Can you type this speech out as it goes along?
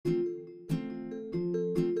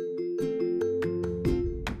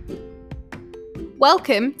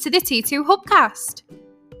Welcome to the T2 Hubcast.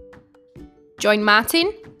 Join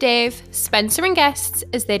Martin, Dave, Spencer and guests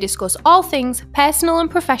as they discuss all things personal and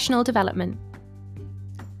professional development.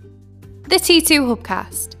 The T2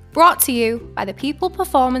 Hubcast, brought to you by the People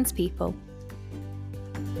Performance People.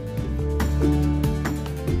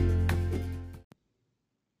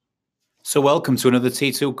 So welcome to another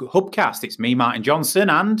T2 Hubcast. It's me, Martin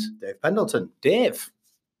Johnson, and Dave Pendleton. Dave.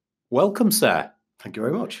 Welcome, sir. Thank you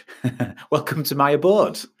very much. Welcome to my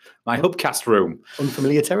abode, my Hubcast room.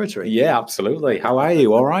 Unfamiliar territory. Yeah, absolutely. How are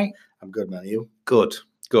you? All right? I'm good, man. You? Good.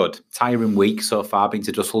 Tiring week so far. Been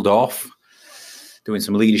to Dusseldorf, doing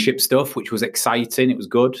some leadership stuff, which was exciting. It was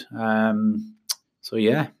good. So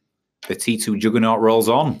yeah, the T2 juggernaut rolls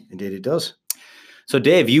on. Indeed it does. So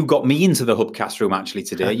Dave, you got me into the Hubcast room actually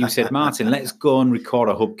today. You said, Martin, let's go and record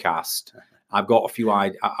a Hubcast. I've got a few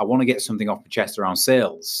ideas. I want to get something off my chest around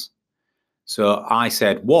sales. So I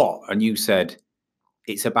said, what? And you said,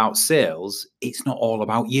 it's about sales. It's not all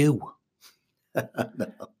about you. No.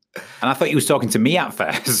 And I thought you was talking to me at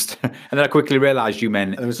first. And then I quickly realised you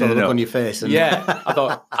meant... There was a look on your face. And Yeah.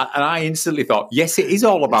 I instantly thought, yes, it is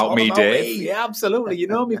all about me, Dave. Me. Yeah, absolutely. You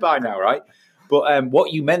know me by now, right? But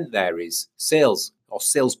what you meant there is sales or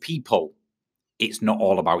salespeople. It's not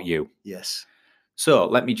all about you. Yes. So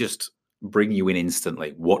let me just bring you in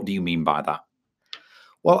instantly. What do you mean by that?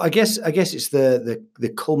 Well, I guess it's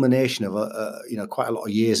the culmination of quite a lot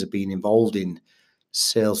of years of being involved in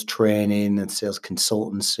sales training and sales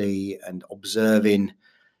consultancy and observing,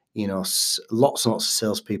 lots and lots of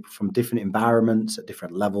salespeople from different environments at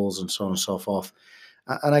different levels and so on and so forth.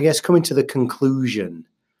 And I guess coming to the conclusion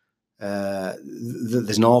that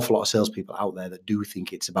there's an awful lot of salespeople out there that do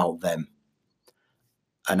think it's about them.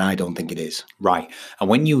 And I don't think it is. Right. And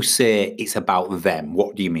when you say it's about them,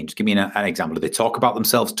 what do you mean? Just give me an example. Do they talk about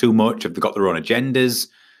themselves too much? Have they got their own agendas?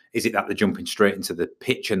 Is it that they're jumping straight into the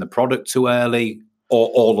pitch and the product too early? Or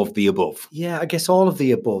all of the above? Yeah, I guess all of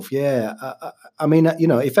the above. Yeah. I mean,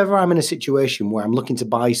 if ever I'm in a situation where I'm looking to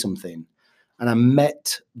buy something and I'm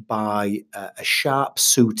met by a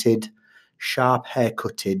sharp-suited, sharp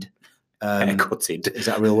haircutted... haircutted? Is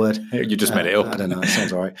that a real word? You just made it up. I don't know. It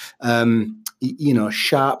sounds all right.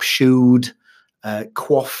 Sharp-shoed,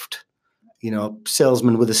 coiffed,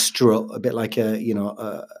 salesman with a strut, a bit like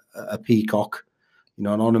a peacock, an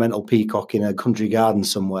ornamental peacock in a country garden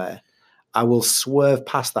somewhere. I will swerve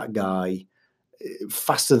past that guy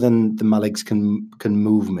faster than my legs can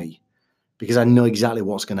move me because I know exactly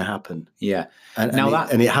what's going to happen. Yeah.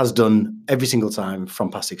 And it has done every single time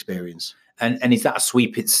from past experience. And is that a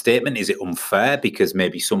sweeping statement? Is it unfair because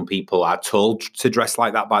maybe some people are told to dress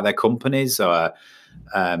like that by their companies, or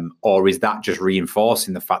is that just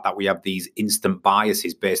reinforcing the fact that we have these instant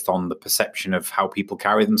biases based on the perception of how people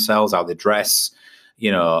carry themselves, how they dress,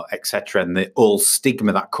 etc., and the old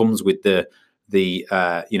stigma that comes with the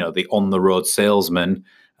on the road salesman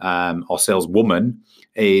or saleswoman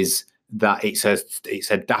is that it's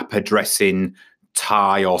a dapper dressing,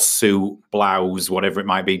 tie or suit, blouse, whatever it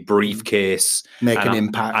might be, briefcase, make an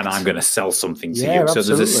impact, and I'm going to sell something to you.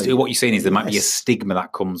 Absolutely. So there's what you're saying is there might be a stigma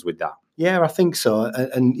that comes with that. Yeah, I think so.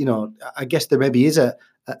 And I guess there maybe is a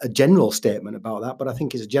general statement about that, but I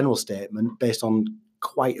think it's a general statement based on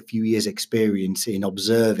quite a few years' experience in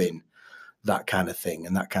observing that kind of thing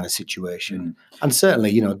and that kind of situation. And certainly,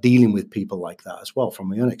 dealing with people like that as well from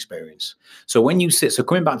my own experience. So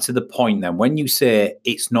coming back to the point then, when you say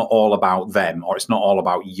it's not all about them or it's not all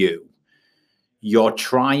about you, you're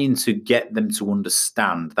trying to get them to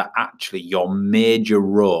understand that actually your major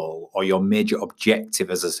role or your major objective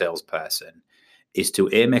as a salesperson is to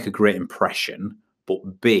A, make a great impression,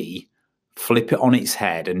 but B, flip it on its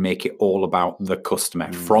head and make it all about the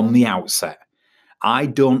customer from the outset. I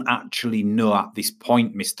don't actually know at this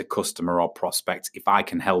point, Mr. Customer or prospect, if I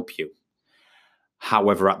can help you.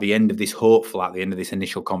 However, at the end of this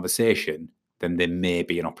initial conversation, then there may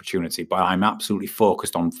be an opportunity. But I'm absolutely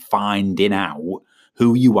focused on finding out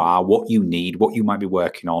who you are, what you need, what you might be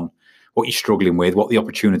working on, what you're struggling with, what the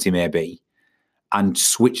opportunity may be, and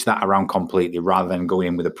switch that around completely rather than go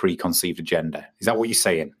in with a preconceived agenda. Is that what you're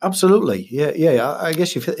saying? Absolutely. Yeah. I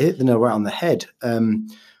guess you've hit the nail right on the head.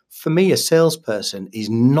 For me, a salesperson is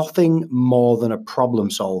nothing more than a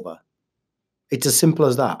problem solver. It's as simple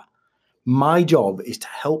as that. My job is to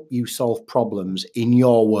help you solve problems in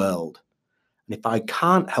your world. And if I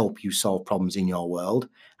can't help you solve problems in your world,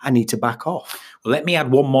 I need to back off. Well, let me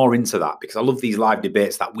add one more into that because I love these live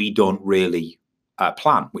debates that we don't really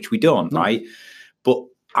plan, which we don't, right? But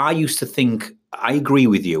I used to think, I agree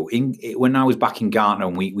with you. When I was back in Gartner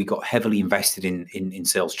and we got heavily invested in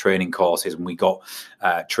sales training courses and we got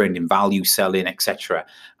trained in value selling, etc.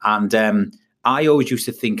 And I always used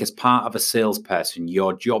to think as part of a salesperson,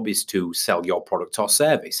 your job is to sell your product or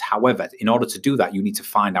service. However, in order to do that, you need to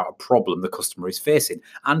find out a problem the customer is facing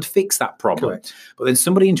and fix that problem. Correct. But then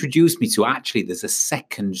somebody introduced me to actually there's a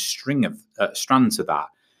second string of strand to that.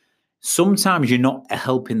 Sometimes you're not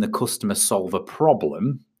helping the customer solve a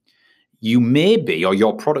problem. You may be, or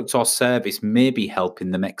your product or service may be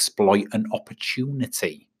helping them exploit an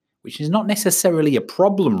opportunity, which is not necessarily a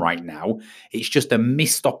problem right now. It's just a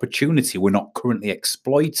missed opportunity we're not currently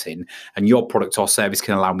exploiting, and your product or service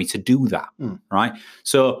can allow me to do that, right?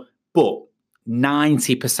 So, but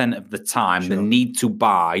 90% of the time, the need to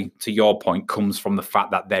buy, to your point, comes from the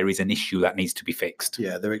fact that there is an issue that needs to be fixed.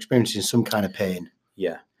 Yeah, they're experiencing some kind of pain.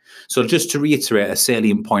 Yeah. So just to reiterate a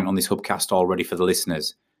salient point on this Hubcast already for the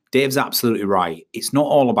listeners, Dave's absolutely right. It's not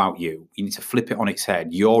all about you. You need to flip it on its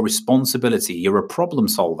head. Your responsibility, you're a problem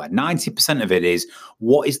solver. 90% of it is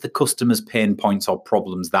what is the customer's pain points or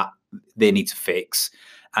problems that they need to fix?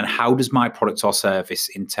 And how does my product or service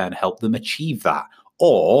in turn help them achieve that?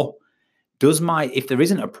 Or if there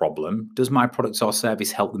isn't a problem, does my product or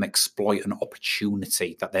service help them exploit an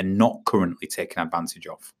opportunity that they're not currently taking advantage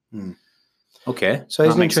of? Okay, so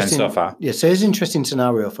that makes sense so far. Yeah, so it's an interesting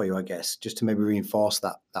scenario for you, I guess, just to maybe reinforce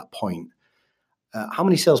that point. How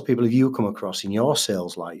many salespeople have you come across in your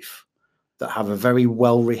sales life that have a very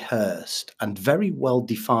well rehearsed and very well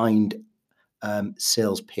defined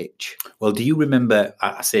sales pitch? Well, do you remember?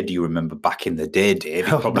 I said, do you remember back in the day,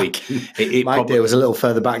 Dave? My day was a little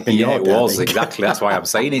further back than your day. It was exactly. That's why I'm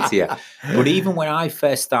saying it to you. But even when I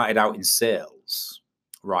first started out in sales,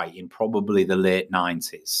 right, in probably the late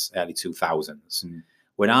 90s, early 2000s.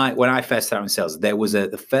 When I first started in sales, there was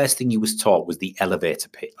the first thing you was taught was the elevator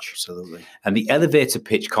pitch. Absolutely. And the elevator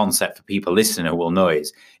pitch concept for people listening who will know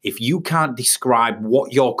is if you can't describe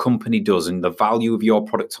what your company does and the value of your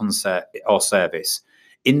product or service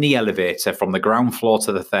in the elevator from the ground floor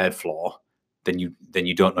to the third floor, then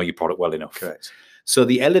you don't know your product well enough. Correct. So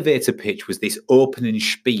the elevator pitch was this opening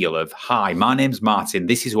spiel of, hi, my name's Martin,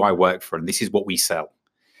 this is who I work for, and this is what we sell.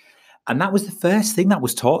 And that was the first thing that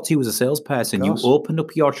was taught to you as a salesperson. You opened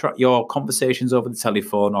up your conversations over the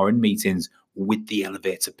telephone or in meetings with the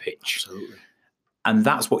elevator pitch. Absolutely. And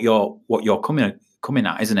that's what you're coming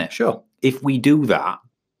at, isn't it? Sure. If we do that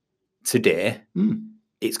today,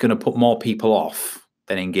 it's going to put more people off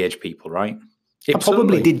than engage people, right? It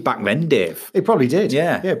probably did back then, Dave. It probably did.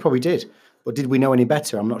 Yeah, it probably did. But did we know any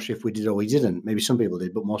better? I'm not sure if we did or we didn't. Maybe some people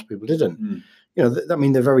did, but most people didn't. You know, I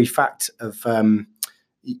mean, the very fact of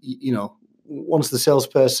once the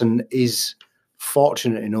salesperson is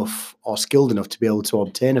fortunate enough or skilled enough to be able to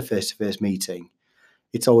obtain a face-to-face meeting,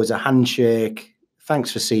 it's always a handshake.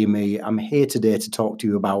 Thanks for seeing me. I'm here today to talk to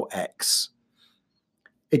you about X.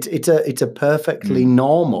 It's a perfectly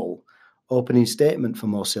normal opening statement for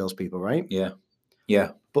most salespeople, right? Yeah.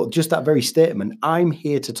 Yeah. But just that very statement, I'm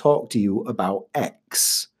here to talk to you about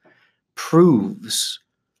X, proves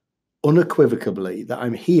unequivocally that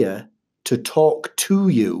I'm here to talk to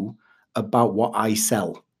you about what I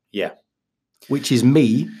sell. Yeah. Which is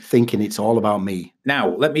me thinking it's all about me. Now,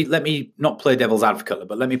 let me not play devil's advocate,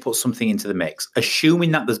 but let me put something into the mix.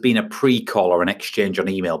 Assuming that there's been a pre-call or an exchange on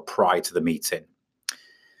email prior to the meeting,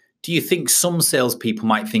 do you think some salespeople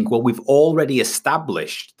might think, well, we've already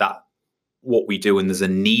established that what we do and there's a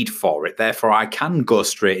need for it, therefore I can go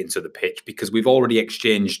straight into the pitch because we've already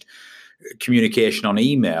exchanged communication on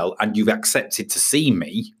email and you've accepted to see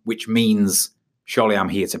me, which means surely I'm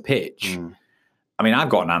here to pitch. I mean, I've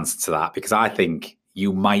got an answer to that because I think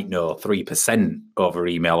you might know 3% over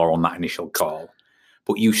email or on that initial call,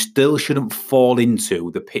 but you still shouldn't fall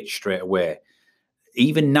into the pitch straight away.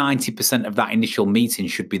 Even 90% of that initial meeting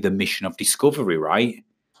should be the mission of discovery, right?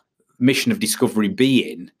 Mission of discovery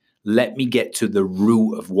being, let me get to the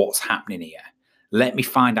root of what's happening here. Let me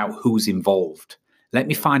find out who's involved. Let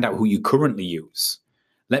me find out who you currently use.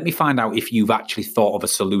 Let me find out if you've actually thought of a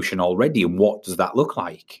solution already and what does that look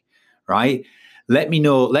like, right? Let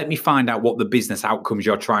me find out what the business outcomes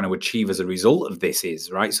you're trying to achieve as a result of this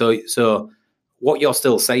is, right? So what you're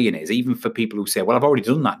still saying is, even for people who say, well, I've already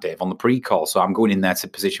done that, Dave, on the pre-call, so I'm going in there to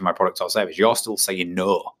position my product or service, you're still saying,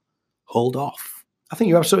 no, hold off. I think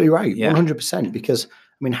you're absolutely right, 100%, because, I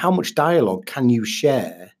mean, how much dialogue can you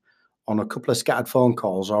share on a couple of scattered phone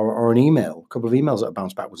calls or an email, a couple of emails that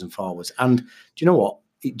bounce backwards and forwards? And do you know what?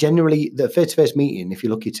 Generally, the face-to-face meeting, if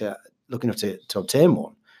you're looking to obtain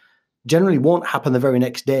one, generally won't happen the very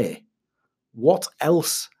next day. What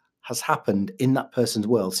else has happened in that person's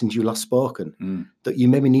world since you last spoken that you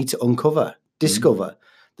maybe need to discover?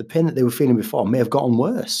 The pain that they were feeling before may have gotten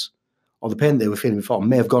worse, or the pain that they were feeling before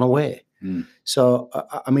may have gone away. So,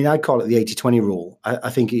 I mean, I call it the 80-20 rule. I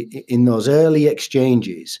think in those early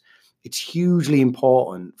exchanges, it's hugely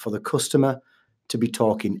important for the customer to be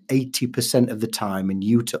talking 80% of the time and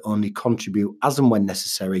you to only contribute as and when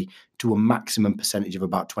necessary to a maximum percentage of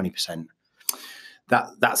about 20%.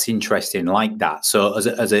 That's interesting, like that. So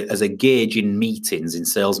as a gauge in meetings, in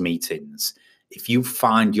sales meetings, if you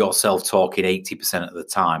find yourself talking 80% of the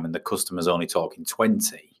time and the customer's only talking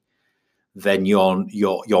 20, then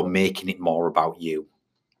you're making it more about you.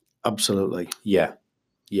 Absolutely. Yeah,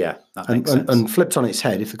 that makes sense. And flipped on its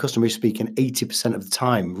head, if the customer is speaking 80% of the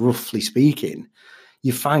time, roughly speaking,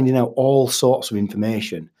 you're finding out all sorts of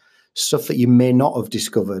information, stuff that you may not have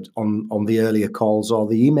discovered on the earlier calls or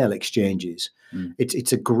the email exchanges.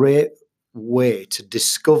 It's a great way to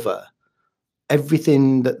discover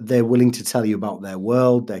everything that they're willing to tell you about their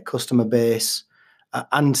world, their customer base,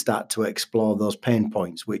 and start to explore those pain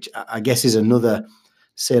points, which I guess is another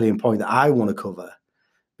salient point that I want to cover.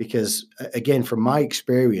 Because again, from my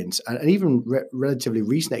experience and even relatively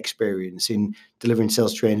recent experience in delivering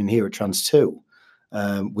sales training here at Trans2,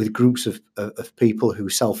 with groups of people who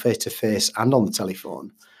sell face-to-face and on the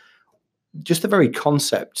telephone, just the very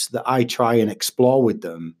concepts that I try and explore with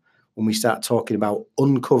them when we start talking about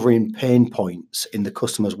uncovering pain points in the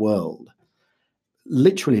customer's world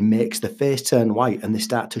literally makes the face turn white and they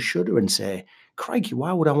start to shudder and say, crikey,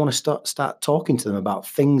 why would I want to start talking to them about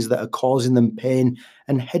things that are causing them pain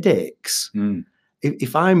and headaches?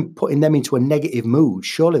 If I'm putting them into a negative mood,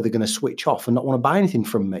 surely they're going to switch off and not want to buy anything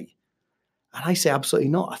from me. And I say, absolutely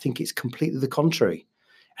not. I think it's completely the contrary.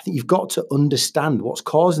 I think you've got to understand what's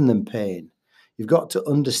causing them pain. You've got to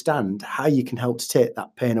understand how you can help to take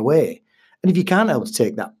that pain away. And if you can't help to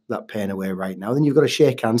take that pain away right now, then you've got to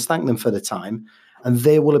shake hands, thank them for the time, and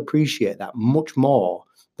they will appreciate that much more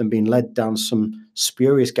than being led down some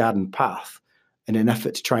spurious garden path in an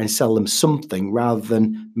effort to try and sell them something rather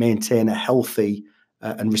than maintain a healthy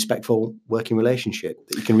and respectful working relationship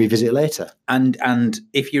that you can revisit later. And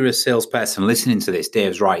if you're a salesperson listening to this,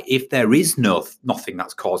 Dave's right. If there is nothing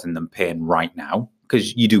that's causing them pain right now,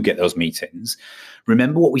 because you do get those meetings,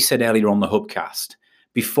 remember what we said earlier on the Hubcast.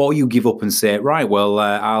 Before you give up and say, right, well,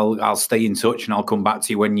 I'll stay in touch and I'll come back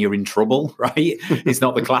to you when you're in trouble, right? It's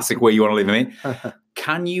not the classic way you want to live in.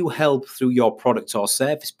 Can you help through your product or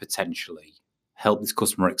service potentially help this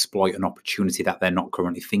customer exploit an opportunity that they're not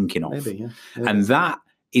currently thinking of? Maybe, yeah. And that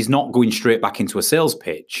is not going straight back into a sales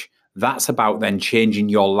pitch. That's about then changing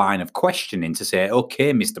your line of questioning to say,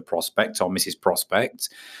 okay, Mr. Prospect or Mrs. Prospect,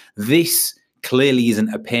 this clearly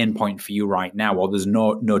isn't a pain point for you right now, or there's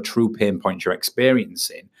no true pain point you're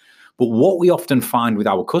experiencing. But what we often find with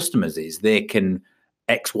our customers is they can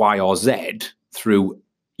X, Y, or Z through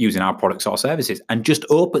using our products or services and just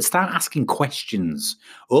start asking questions,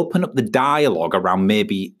 open up the dialogue around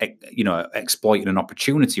maybe, exploiting an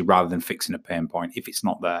opportunity rather than fixing a pain point if it's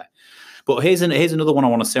not there. But here's another one I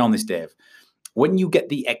want to say on this, Dave. When you get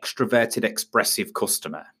the extroverted, expressive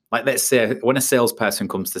customer, like let's say when a salesperson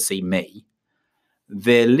comes to see me,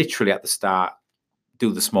 they literally at the start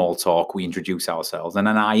do the small talk, we introduce ourselves, and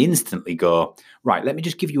then I instantly go, right, let me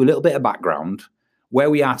just give you a little bit of background, where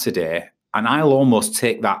we are today, and I'll almost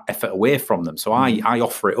take that effort away from them. So I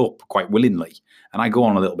offer it up quite willingly, and I go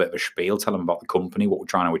on a little bit of a spiel, tell them about the company, what we're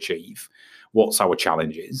trying to achieve, what's our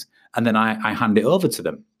challenges, and then I hand it over to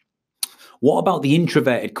them. What about the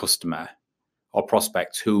introverted customer or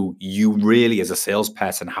prospect who you really as a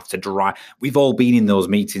salesperson have to drive? We've all been in those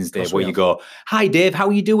meetings, Dave, where you go, hi, Dave, how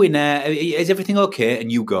are you doing? Is everything okay? And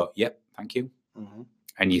you go, yep, thank you. Mm-hmm.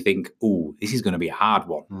 And you think, oh, this is going to be a hard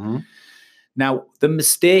one. Mm-hmm. Now, the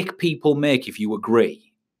mistake people make, if you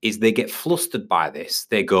agree, is they get flustered by this.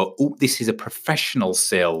 They go, oh, this is a professional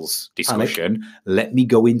sales discussion. Let me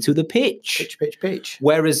go into the pitch. Pitch.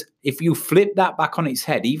 Whereas if you flip that back on its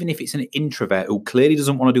head, even if it's an introvert who clearly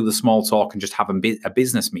doesn't want to do the small talk and just have a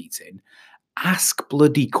business meeting, ask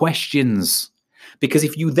bloody questions. Because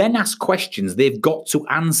if you then ask questions, they've got to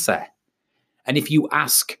answer. And if you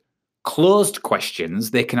ask closed questions,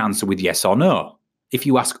 they can answer with yes or no. If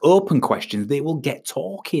you ask open questions, they will get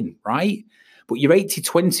talking, right? But your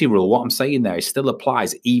 80-20 rule, what I'm saying there, still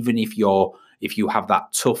applies even if you have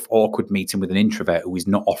that tough, awkward meeting with an introvert who is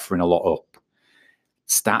not offering a lot up.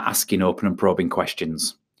 Start asking open and probing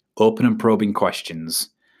questions.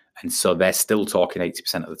 And so they're still talking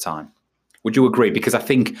 80% of the time. Would you agree? Because I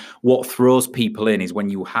think what throws people in is when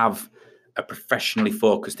you have a professionally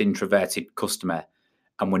focused, introverted customer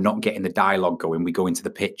and we're not getting the dialogue going, we go into the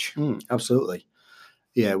pitch. Absolutely.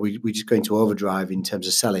 Yeah, we just go into overdrive in terms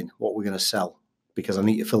of selling what we're going to sell because I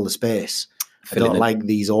need to fill the space. I don't like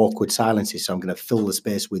these awkward silences, so I'm going to fill the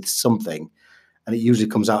space with something. And it usually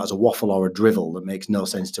comes out as a waffle or a drivel that makes no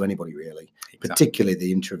sense to anybody, really, particularly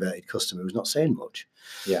the introverted customer who's not saying much.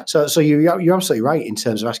 Yeah. So you're absolutely right in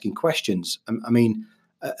terms of asking questions. I mean,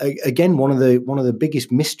 again, one of the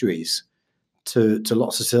biggest mysteries to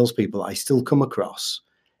lots of salespeople I still come across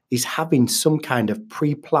is having some kind of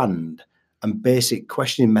pre-planned and basic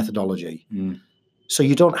questioning methodology. So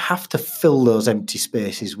you don't have to fill those empty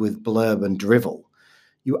spaces with blurb and drivel.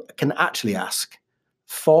 You can actually ask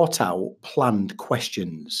thought out, planned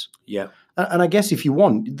questions. Yeah. And I guess if you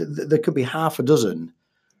want, there could be half a dozen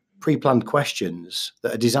pre-planned questions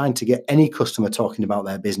that are designed to get any customer talking about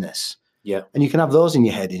their business. Yeah. And you can have those in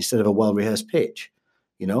your head instead of a well-rehearsed pitch,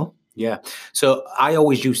 you know? Yeah. So I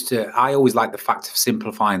always like the fact of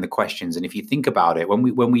simplifying the questions. And if you think about it, when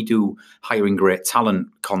we do hiring great talent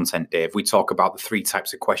content, Dave, we talk about the 3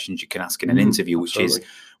 types of questions you can ask in an interview, which is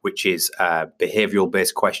behavioral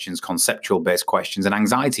based questions, conceptual based questions, and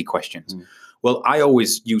anxiety questions. Well, I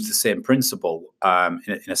always use the same principle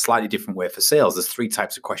in a slightly different way for sales. There's 3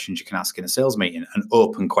 types of questions you can ask in a sales meeting: an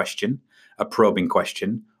open question, a probing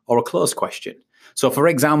question, or a closed question. So, for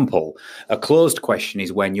example, a closed question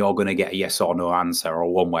is when you're going to get a yes or no answer or a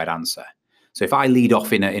one-word answer. So if I lead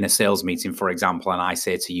off in a sales meeting, for example, and I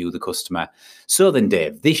say to you, the customer, so then,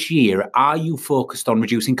 Dave, this year, are you focused on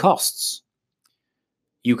reducing costs?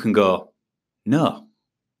 You can go, no,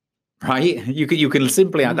 right? You can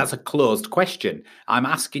simply, that's a closed question. I'm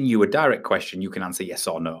asking you a direct question. You can answer yes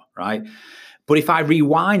or no, right? But if I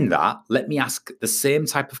rewind that, let me ask the same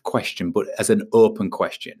type of question, but as an open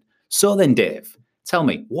question. So then, Dave, tell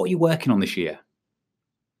me, what are you working on this year?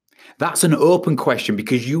 That's an open question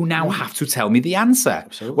because you now have to tell me the answer.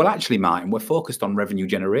 Absolutely. Well, actually, Martin, we're focused on revenue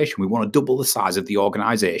generation. We want to double the size of the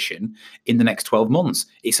organization in the next 12 months.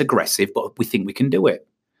 It's aggressive, but we think we can do it.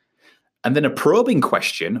 And then a probing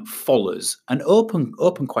question follows an open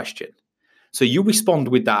question. So you respond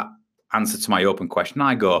with that answer to my open question.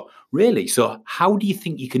 I go, really? So how do you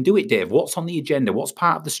think you can do it, Dave? What's on the agenda? What's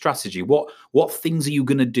part of the strategy? What things are you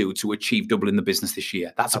going to do to achieve doubling the business this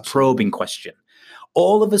year? That's a probing question.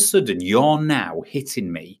 All of a sudden, you're now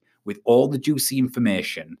hitting me with all the juicy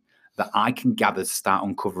information that I can gather to start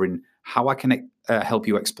uncovering how I can help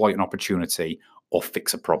you exploit an opportunity or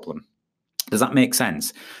fix a problem. Does that make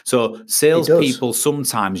sense? So salespeople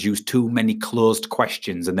sometimes use too many closed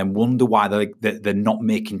questions and then wonder why they're not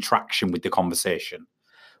making traction with the conversation.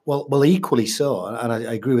 Well, equally so, and I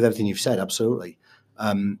agree with everything you've said, absolutely.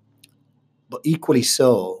 But equally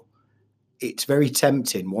so, it's very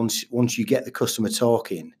tempting once you get the customer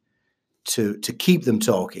talking to keep them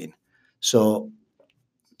talking. So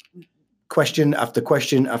question after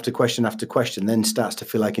question after question after question then starts to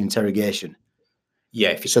feel like an interrogation.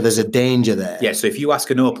 Yeah. So there's a danger there. Yeah. So if you ask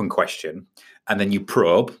an open question and then you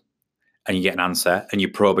probe and you get an answer, and you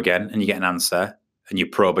probe again and you get an answer, and you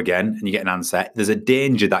probe again and you get an answer, there's a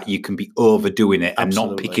danger that you can be overdoing it and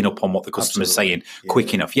not picking up on what the customer's saying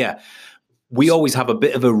quick enough. Yeah. We always have a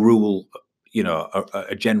bit of a rule,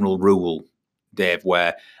 a general rule, Dave,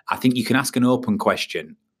 where I think you can ask an open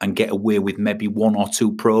question and get away with maybe 1 or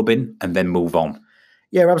 2 probing and then move on.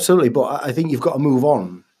 Yeah, absolutely. But I think you've got to move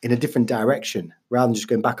on in a different direction rather than just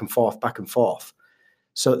going back and forth, back and forth.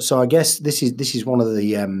 So I guess this is one of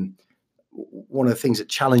the things that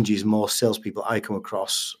challenges most salespeople I come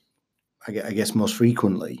across, I guess most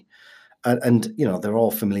frequently. And they're all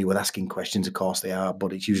familiar with asking questions, of course they are,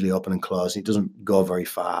 but it's usually open and closed. It doesn't go very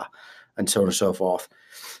far, and so on and so forth.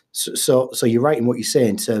 So you're right in what you say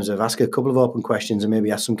in terms of ask a couple of open questions and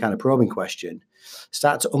maybe ask some kind of probing question,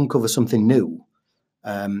 start to uncover something new.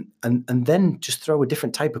 And then just throw a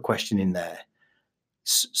different type of question in there.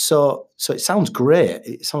 So it sounds great.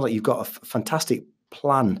 It sounds like you've got a fantastic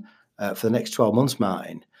plan for the next 12 months,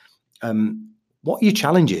 Martin. What are your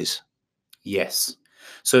challenges? Yes.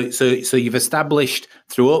 So you've established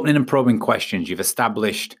through opening and probing questions, you've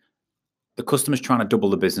established the customer's trying to double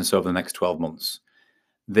the business over the next 12 months.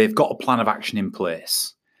 They've got a plan of action in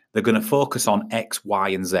place. They're going to focus on X, Y,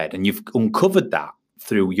 and Z. And you've uncovered that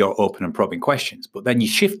through your open and probing questions. But then you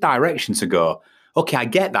shift direction to go, okay, I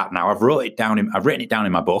get that now. I've written it down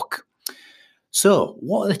in my book. So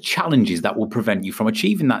what are the challenges that will prevent you from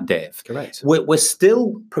achieving that, Dave? Correct. We're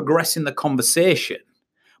still progressing the conversation,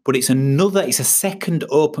 but it's a second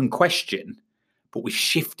open question, but we've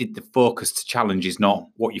shifted the focus to challenges, not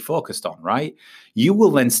what you focused on, right? You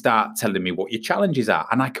will then start telling me what your challenges are,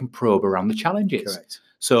 and I can probe around the challenges. Correct.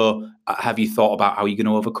 So have you thought about how you're going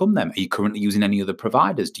to overcome them? Are you currently using any other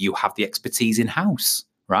providers? Do you have the expertise in-house,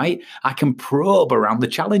 right? I can probe around the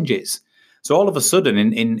challenges. So all of a sudden,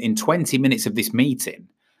 in 20 minutes of this meeting,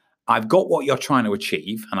 I've got what you're trying to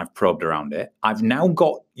achieve and I've probed around it. I've now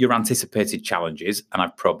got your anticipated challenges and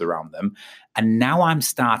I've probed around them. And now I'm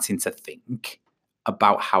starting to think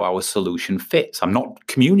about how our solution fits. I'm not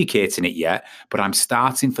communicating it yet, but I'm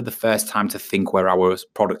starting for the first time to think where our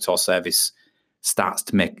product or service starts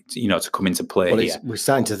to make, to come into play here. We're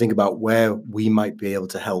starting to think about where we might be able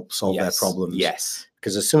to help solve their problems. Yes.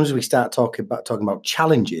 Because as soon as we start talking about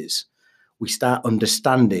challenges, we start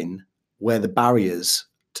understanding where the barriers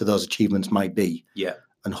to those achievements might be. Yeah.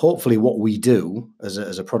 And hopefully what we do as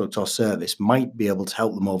a product or service might be able to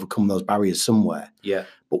help them overcome those barriers somewhere. Yeah.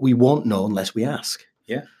 But we won't know unless we ask.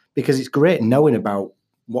 Yeah. Because it's great knowing about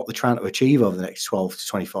what they're trying to achieve over the next 12 to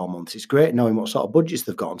 24 months. It's great knowing what sort of budgets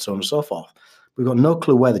they've got and so on and so forth. We've got no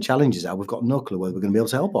clue where the challenges are. We've got no clue whether we're going to be able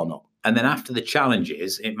to help or not. And then after the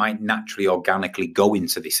challenges, it might naturally, organically go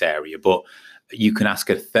into this area. But you can ask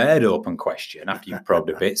a third open question after you've probed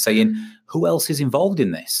a bit, saying, who else is involved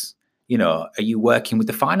in this? Are you working with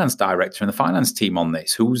the finance director and the finance team on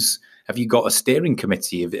this? Have you got a steering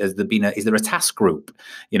committee? Is there a task group?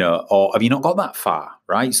 Or have you not got that far?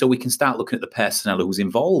 Right. So we can start looking at the personnel who's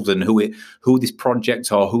involved and who this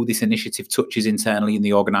project or who this initiative touches internally in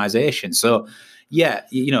the organization. So yeah,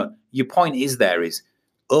 your point is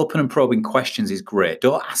open and probing questions is great.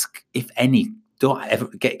 Don't ask, if any, don't ever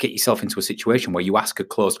get yourself into a situation where you ask a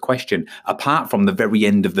closed question apart from the very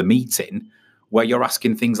end of the meeting, where you're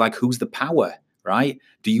asking things like, who's the power, right?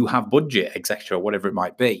 Do you have budget, etc., whatever it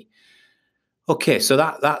might be. Okay, so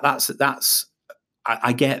that's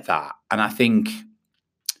I get that. And I think,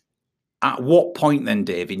 at what point then,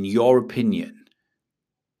 Dave, in your opinion,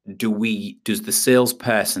 does the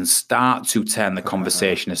salesperson start to turn the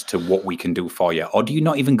conversation as to what we can do for you? Or do you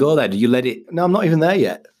not even go there? Do you let it? No, I'm not even there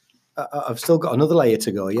yet. I've still got another layer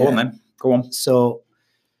to go. Yeah. Go on then. Go on. So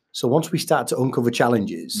once we start to uncover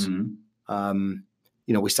challenges,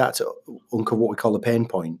 we start to uncover what we call the pain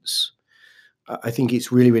points. I think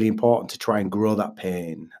it's really, really important to try and grow that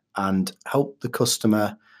pain and help the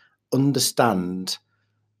customer understand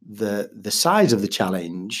the size of the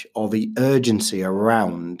challenge or the urgency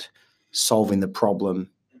around solving the problem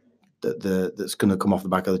that's going to come off the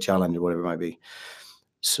back of the challenge or whatever it might be.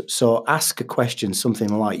 So ask a question, something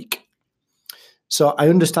like, so I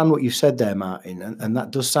understand what you said there, Martin, and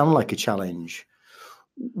that does sound like a challenge.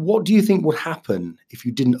 What do you think would happen if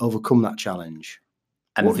you didn't overcome that challenge?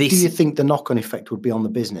 And what do you think the knock-on effect would be on the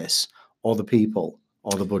business or the people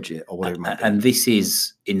or the budget or whatever it might be? And this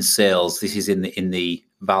is in sales. This is in the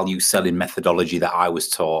value selling methodology that I was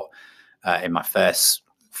taught in my first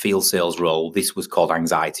field sales role. This was called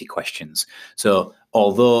anxiety questions. So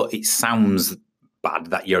although it sounds bad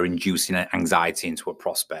that you're inducing anxiety into a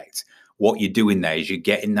prospect, what you're doing there is you're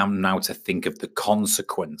getting them now to think of the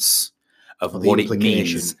consequence of what it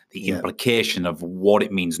means, the implication of what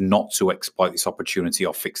it means not to exploit this opportunity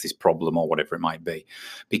or fix this problem or whatever it might be.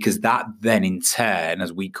 Because that then in turn,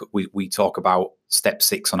 as we talk about step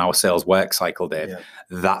 6 on our sales work cycle, Dave,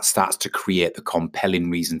 that starts to create the compelling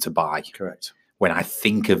reason to buy. Correct. When I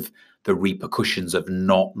think of the repercussions of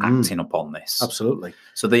not acting upon this. Absolutely.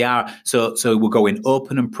 So they are, so we're going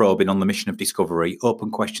open and probing on the mission of discovery, open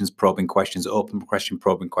questions, probing questions, open question,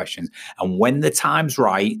 probing questions. And when the time's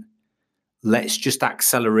right, let's just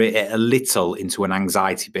accelerate it a little into an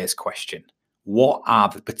anxiety-based question. What are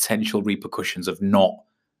the potential repercussions of not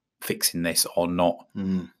fixing this or not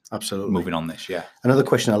absolutely moving on this? Yeah. Another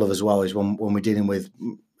question I love as well is when we're dealing with,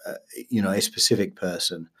 a specific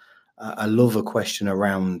person, I love a question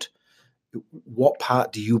around what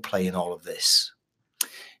part do you play in all of this?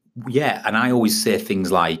 Yeah. And I always say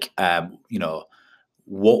things like,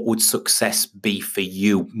 what would success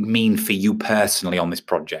mean for you personally on this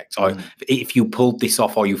project? Or if you pulled this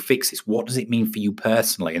off or you fix this, what does it mean for you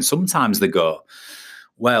personally? And sometimes they go,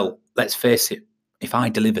 well, let's face it, if I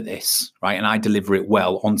deliver this, right, and I deliver it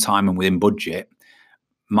well on time and within budget,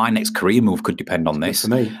 my next career move could depend on this. For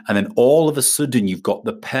me. And then all of a sudden you've got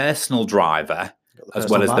the personal driver as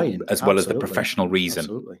well as the professional reason.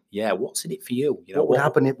 Absolutely. Yeah, what's in it for you? What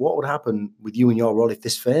would happen with you and your role if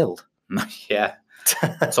this failed? Yeah.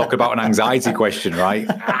 Talk about an anxiety question, right?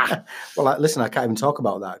 Well, listen, I can't even talk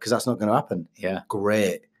about that because that's not going to happen. Yeah.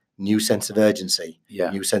 Great. New sense of urgency.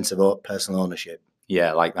 Yeah. New sense of personal ownership.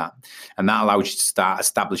 Yeah, like that. And that allows you to start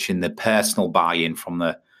establishing the personal buy-in from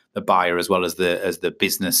the buyer as well as the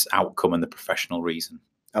business outcome and the professional reason.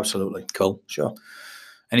 Absolutely. Cool. Sure.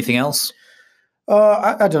 Anything else?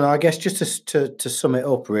 I don't know. I guess just to sum it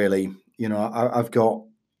up, really, I've got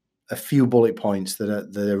a few bullet points that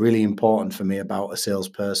are really important for me about a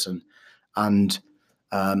salesperson. And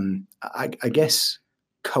I guess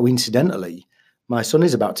coincidentally, my son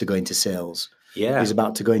is about to go into sales. Yeah. is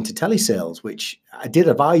about to go into telesales, which I did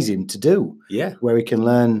advise him to do. Yeah. Where he can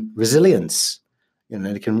learn resilience. You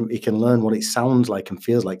know, he can learn what it sounds like and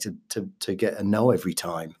feels like to get a no every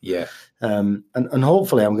time. Yeah. And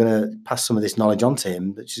hopefully I'm going to pass some of this knowledge on to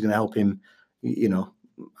him, which is going to help him, you know,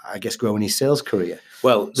 I guess, grow in his sales career.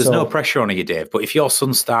 Well, there's no pressure on you, Dave, but if your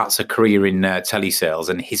son starts a career in telesales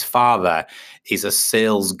and his father is a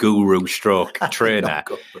sales guru stroke trainer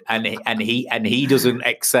and he doesn't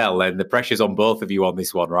excel, then the pressure's on both of you on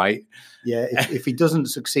this one, right? Yeah, if he doesn't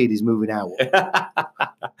succeed, he's moving out.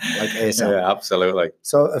 Like ASAP. Yeah, absolutely.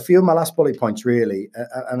 So a few of my last bullet points, really,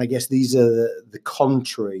 and I guess these are the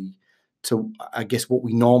contrary to, I guess, what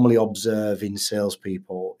we normally observe in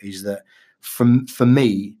salespeople, is that for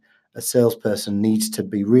me, a salesperson needs to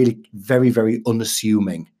be really very, very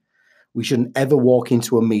unassuming. We shouldn't ever walk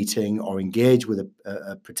into a meeting or engage with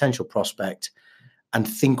a potential prospect and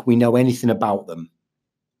think we know anything about them.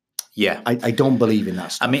 Yeah, I don't believe in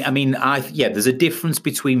that stuff. There's a difference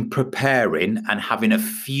between preparing and having a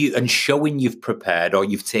few and showing you've prepared or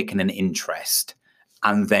you've taken an interest,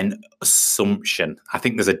 and then assumption. I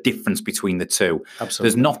think there's a difference between the two. Absolutely.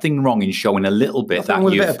 There's nothing wrong in showing a little bit that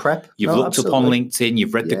you've, a bit of prep. You've looked up on LinkedIn,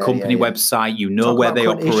 you've read the company website, you know where they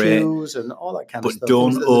operate, and all that kind of stuff. But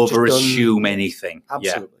don't over-assume anything.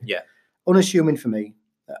 Absolutely. Yeah. Unassuming for me.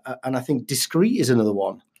 And I think discreet is another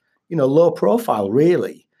one. You know, low profile,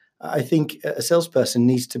 really. I think a salesperson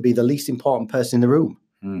needs to be the least important person in the room.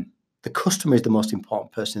 The customer is the most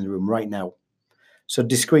important person in the room right now. So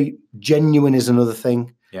discreet, genuine is another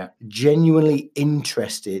thing. Yeah. Genuinely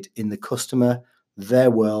interested in the customer, their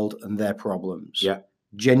world, and their problems. Yeah.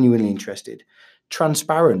 Genuinely interested.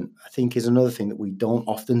 Transparent, I think, is another thing that we don't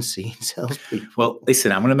often see in salespeople. Well,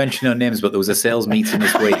 listen, I'm going to mention no names, but there was a sales meeting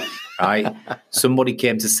this week, right? Somebody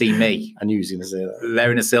came to see me. I knew he was going to say that.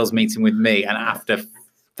 They're in a sales meeting with me, and after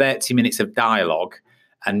 30 minutes of dialogue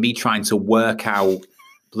and me trying to work out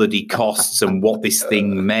bloody costs and what this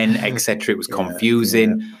thing meant, etc., it was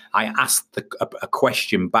confusing. Yeah. I asked a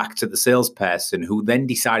question back to the salesperson, who then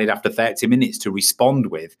decided after 30 minutes to respond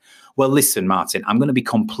with, well, listen, Martin, I'm going to be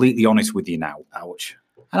completely honest with you now. Ouch.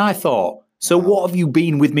 And I thought, so what have you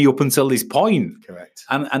been with me up until this point? Correct.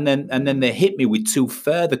 And then they hit me with two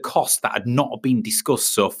further costs that had not been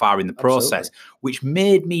discussed so far in the process, which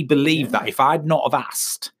made me believe that if I'd not have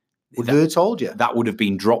asked, would have told you, that would have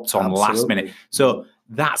been dropped on last minute. So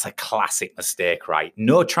that's a classic mistake, right?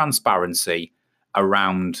 No transparency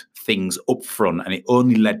around things up front, and it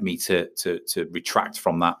only led me to retract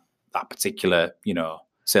from that particular,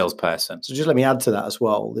 salesperson. So just let me add to that as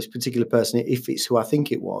well. This particular person, if it's who I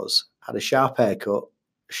think it was, had a sharp haircut,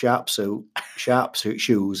 sharp suit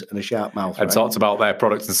shoes, and a sharp mouth. And talked about their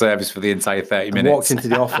product and service for the entire 30 minutes. Walked into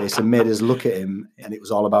the office and made us look at him, and it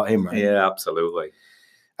was all about him, right? Yeah, absolutely.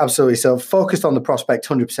 Absolutely. So focused on the prospect,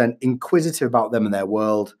 100%, inquisitive about them and their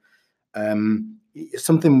world.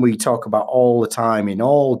 Something we talk about all the time in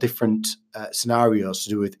all different scenarios to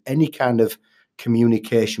do with any kind of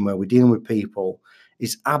communication where we're dealing with people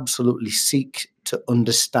is absolutely seek to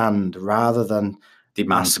understand rather than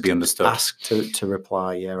demand to be understood. Ask to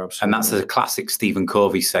reply. Yeah, absolutely. And that's a classic Stephen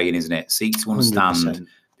Covey saying, isn't it? Seek to understand 100%.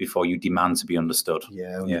 Before you demand to be understood.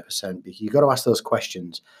 Yeah, 100%. Yeah. You've got to ask those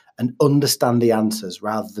questions and understand the answers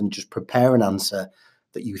rather than just prepare an answer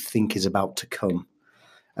that you think is about to come.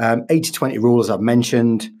 80-20 rule, as I've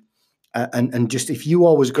mentioned. And just if you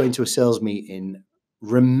always go into a sales meeting,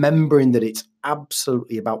 remembering that it's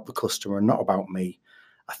absolutely about the customer and not about me,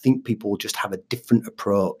 I think people will just have a different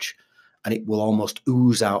approach and it will almost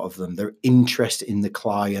ooze out of them. Their interest in the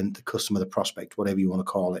client, the customer, the prospect, whatever you want to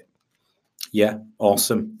call it. Yeah,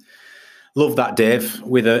 awesome. Love that, Dave.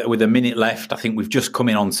 With a minute left, I think we've just come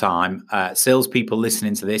in on time. Salespeople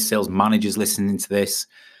listening to this, sales managers listening to this,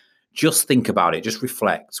 just think about it. Just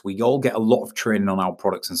reflect. We all get a lot of training on our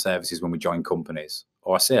products and services when we join companies.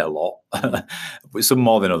 Or I say a lot, some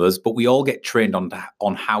more than others, but we all get trained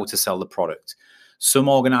on how to sell the product. Some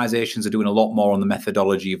organizations are doing a lot more on the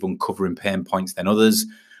methodology of uncovering pain points than others.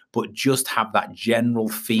 But just have that general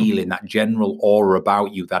feeling, that general aura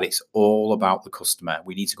about you that it's all about the customer.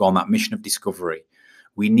 We need to go on that mission of discovery.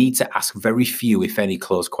 We need to ask very few, if any,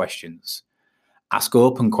 closed questions. Ask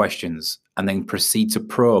open questions and then proceed to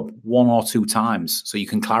probe 1 or 2 times so you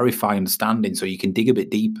can clarify understanding, so you can dig a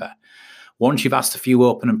bit deeper. Once you've asked a few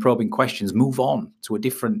open and probing questions, move on to a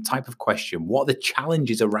different type of question. What are the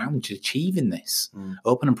challenges around achieving this?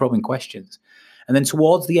 Open and probing questions. And then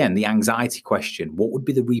towards the end, the anxiety question, what would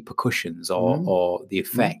be the repercussions or the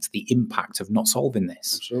effect, the impact of not solving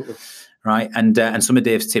this? Absolutely. Right. And some of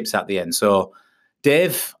Dave's tips at the end. So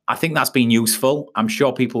Dave, I think that's been useful. I'm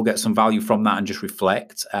sure people get some value from that and just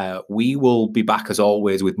reflect. We will be back as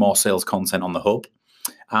always with more sales content on the hub.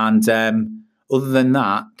 And other than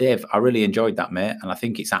that, Dave, I really enjoyed that, mate. And I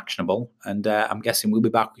think it's actionable. And I'm guessing we'll be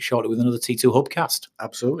back shortly with another T2 Hubcast.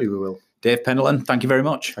 Absolutely, we will. Dave Pendleton, thank you very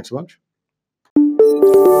much. Thanks so much.